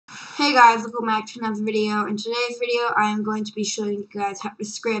Hey guys, welcome back to another video. In today's video, I am going to be showing you guys how to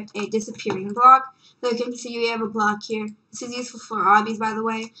script a disappearing block. So you can see we have a block here. This is useful for obbies, by the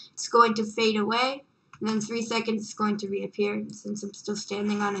way. It's going to fade away, and then 3 seconds it's going to reappear. Since I'm still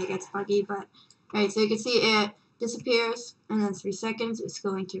standing on it, it gets buggy, but alright, so you can see it disappears, and then 3 seconds it's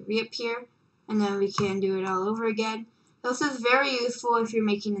going to reappear, and then we can do it all over again. This is very useful if you're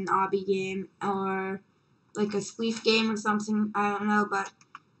making an obby game, or like a spleef game or something, I don't know, but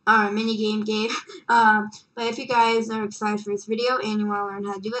or a mini game. But if you guys are excited for this video and you want to learn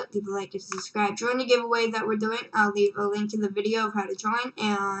how to do it, leave a like and subscribe. Join the giveaway that we're doing. I'll leave a link in the video of how to join,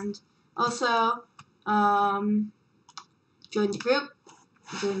 and also join the group,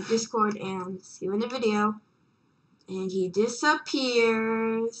 join the Discord, and see you in the video. And he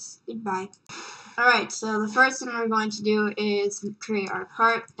disappears. Goodbye. Alright, so the first thing we're going to do is create our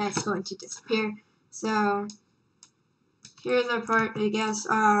part that's going to disappear. So here's our part, I guess.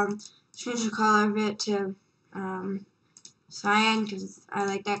 Change the color of it to cyan because I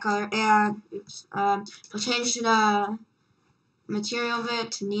like that color. And we'll change the material of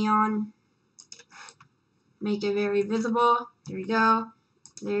it to neon. Make it very visible. There we go.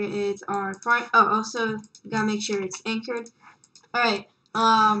 There is our part. Oh, also we gotta make sure it's anchored. Alright.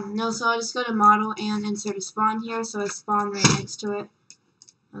 No, so I'll just go to model and insert a spawn here, so it's spawn right next to it.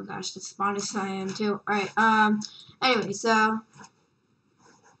 Oh gosh, the spawn is cyan too. Alright, anyway, so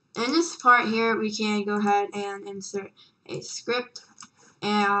in this part here, we can go ahead and insert a script.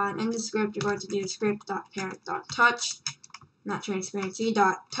 And in the script, you're going to do script.parent.touch, not transparency,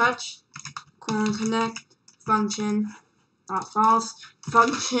 .touch, connect, function, false,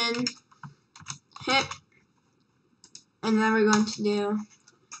 function, hit. And then we're going to do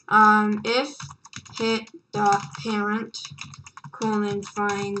if hit.parent,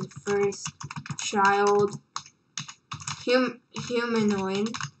 find first child humanoid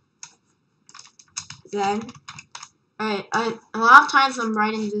then. Alright, a lot of times I'm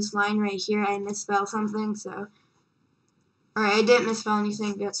writing this line right here, I misspell something, so alright, I didn't misspell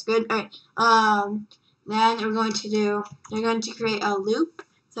anything, that's good. Alright, then we're going to create a loop,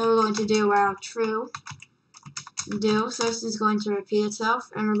 so we're going to do while true do, so this is going to repeat itself,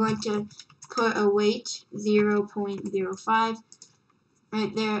 and we're going to put a weight 0.05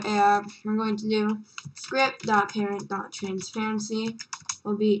 right there, and we're going to do script.parent.transparency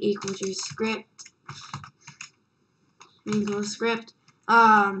will be equal to script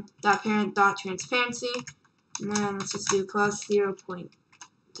 .parent.transparency, and then let's just do plus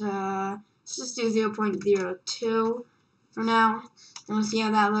 0.02 for now, and we'll see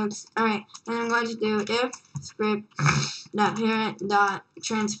how that looks. Alright, then I'm going to do if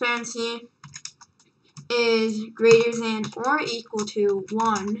script.parent.transparency is greater than or equal to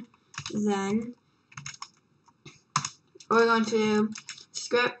 1, then we're going to do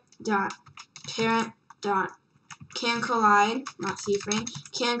script.parent.canCollide, not cFrame,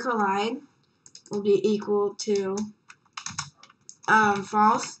 canCollide will be equal to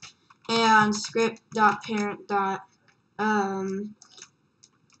false, and script.parent.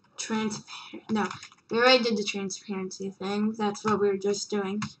 No, we already did the transparency thing. That's what we were just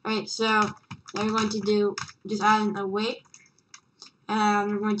doing. Alright, so then we're going to do just add in a wait,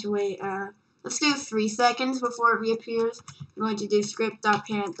 and we're going to wait. Let's do 3 seconds before it reappears. We're going to do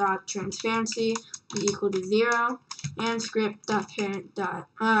script.parent.transparency be equal to 0, and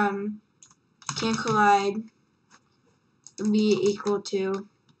script.parent.canCollide be equal to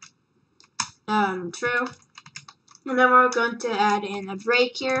true. And then we're going to add in a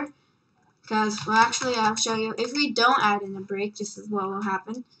break here, because, well, actually, I'll show you. If we don't add in a break, this is what will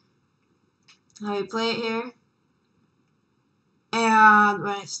happen. I play it here, and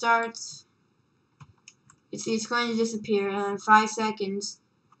when it starts, you see it's going to disappear, and in 5 seconds,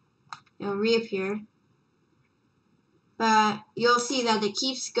 it'll reappear. But you'll see that it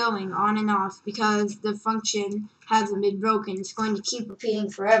keeps going on and off because the function hasn't been broken. It's going to keep repeating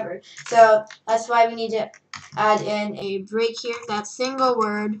forever. So that's why we need to add in a break here. That single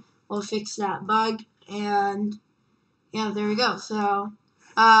word will fix that bug. And yeah, there we go. So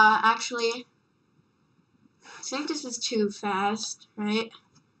actually, I think this is too fast, right?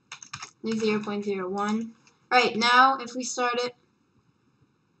 0.01. Alright, now if we start it.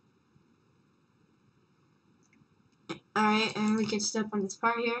 Alright, and we can step on this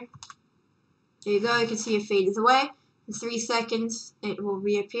part here. There you go, you can see it fades away. In 3 seconds, it will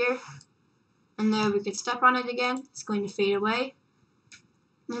reappear. And then we can step on it again. It's going to fade away.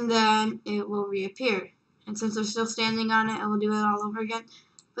 And then it will reappear. And since we're still standing on it, I will do it all over again.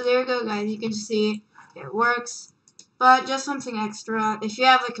 But there we go, guys. You can see it works. But just something extra. If you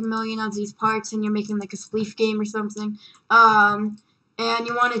have like a million of these parts and you're making like a spleef game or something, and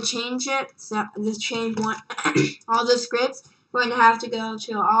you want to change it, so this change one all the scripts, we're going to have to go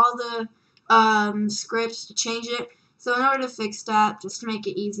to all the scripts to change it. So in order to fix that, just to make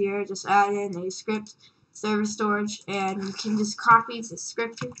it easier, just add in a script server storage, and you can just copy the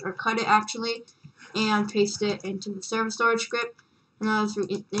script or cut it actually and paste it into the server storage script. And I'm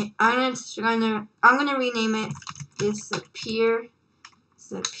gonna rename it disappear.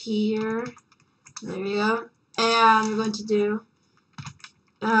 There we go. And we're going to do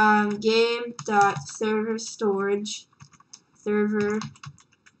game.server.storage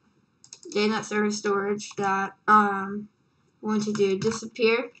dot we're going to do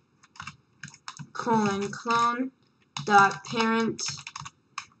disappear clone dot parent,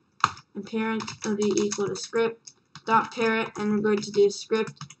 and parent will be equal to script dot parent, and we're going to do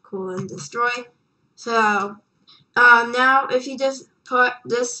script destroy. So now if you just put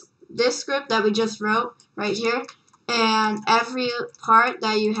this script that we just wrote right here, and every part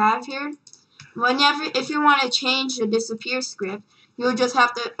that you have here, if you want to change the disappear script, you'll just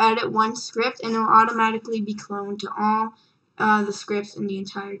have to edit one script and it will automatically be cloned to all the scripts in the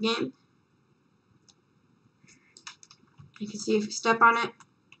entire game. You can see if you step on it,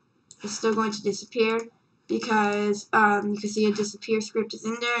 it's still going to disappear because you can see a disappear script is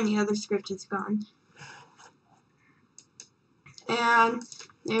in there and the other script is gone. And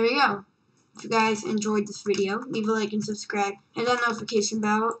there we go. If you guys enjoyed this video, leave a like and subscribe. Hit that notification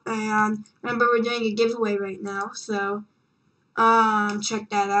bell. And remember, we're doing a giveaway right now, so check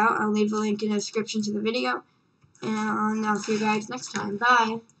that out. I'll leave a link in the description to the video. And I'll see you guys next time.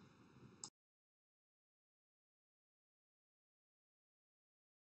 Bye.